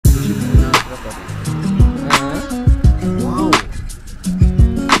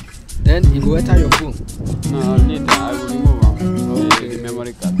Then you go enter your phone. No, later I will remove the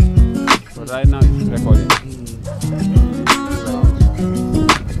memory card. But right now it's recording.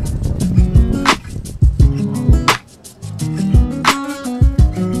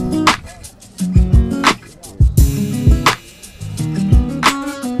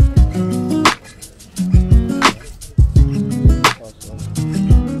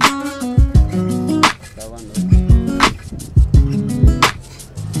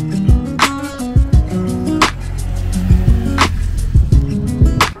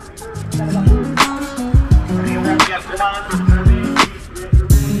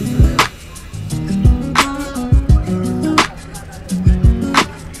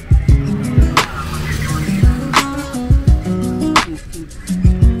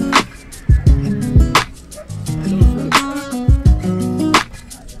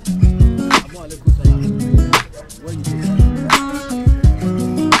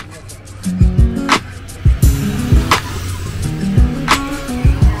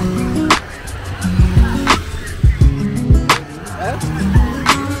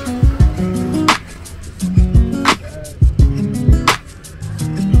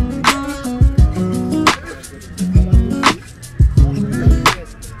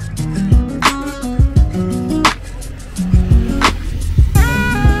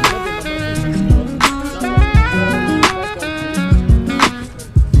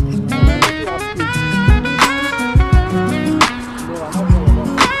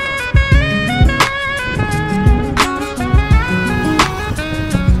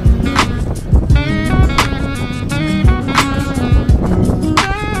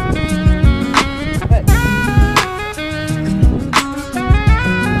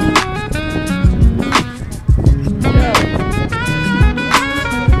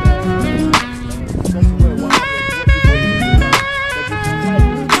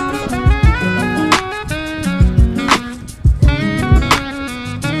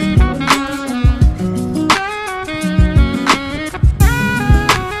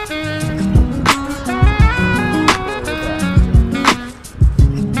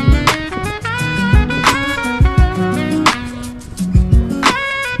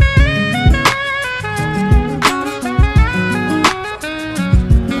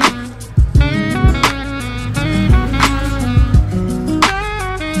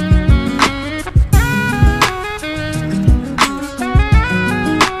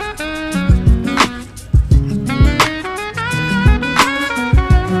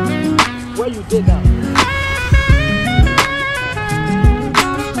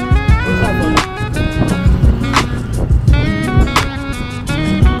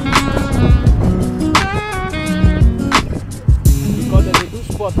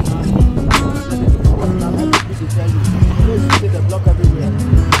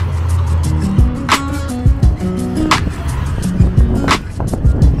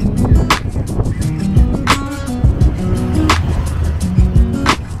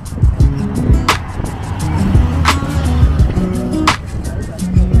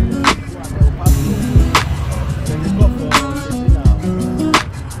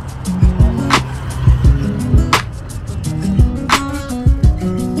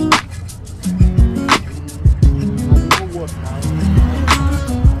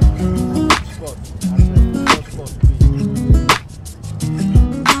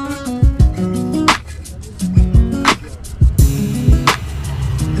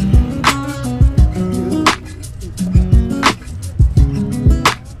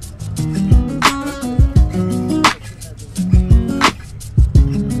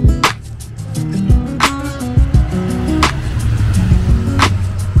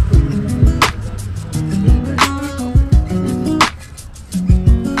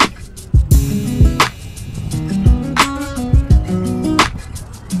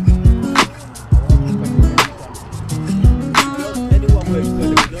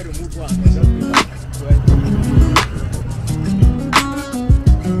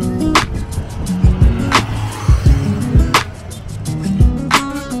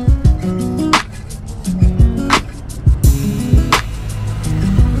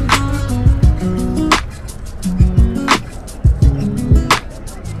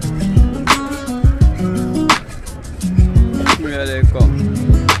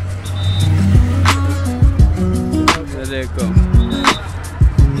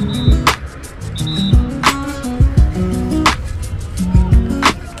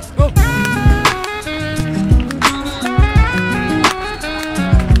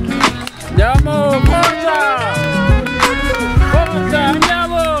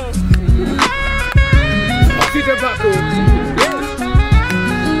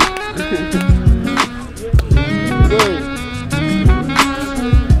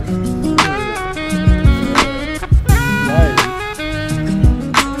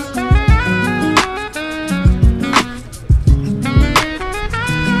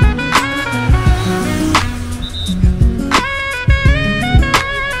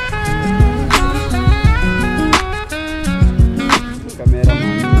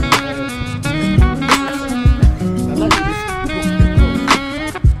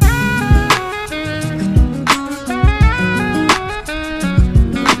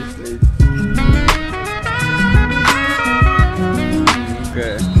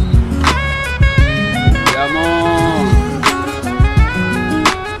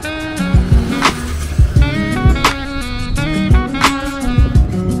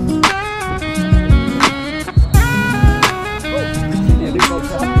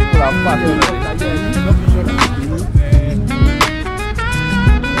 fast already.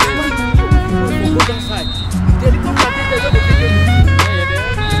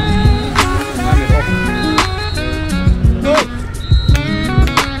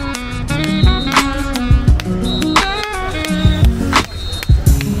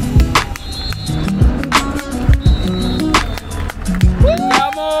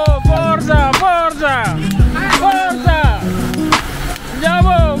 Forza! Forza! Forza!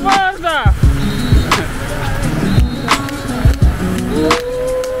 Andiamo! Forza!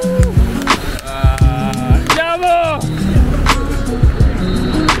 Andiamo!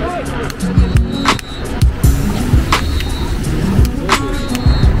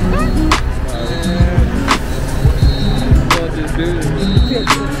 What is this?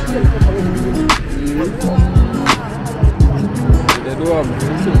 The dwarf.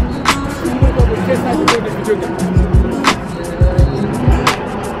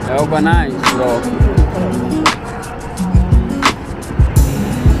 È organized, bro.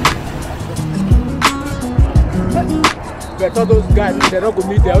 But all those guys, they're not going to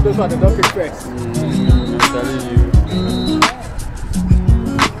meet the others one, they don't pick first. I'm telling you.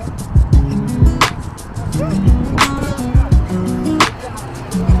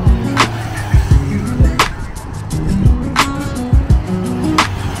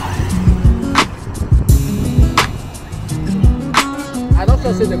 I don't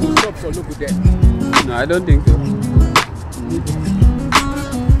say they will stop for Lugo there. No, I don't think so.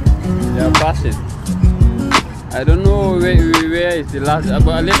 They are passing. I don't know where is the last,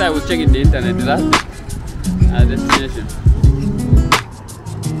 but later I will check in the internet the last destination.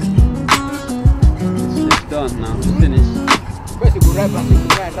 It's done now. It's finished. First you go right back, you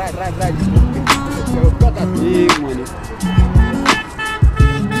go right. Big money.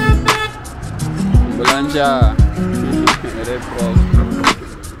 Belancia. Very proud.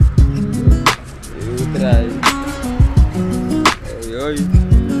 You try. Oi.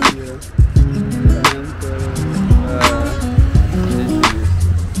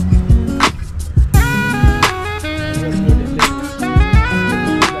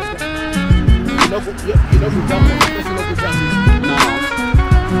 No,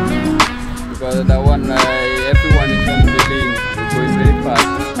 because that one everyone is on the lane.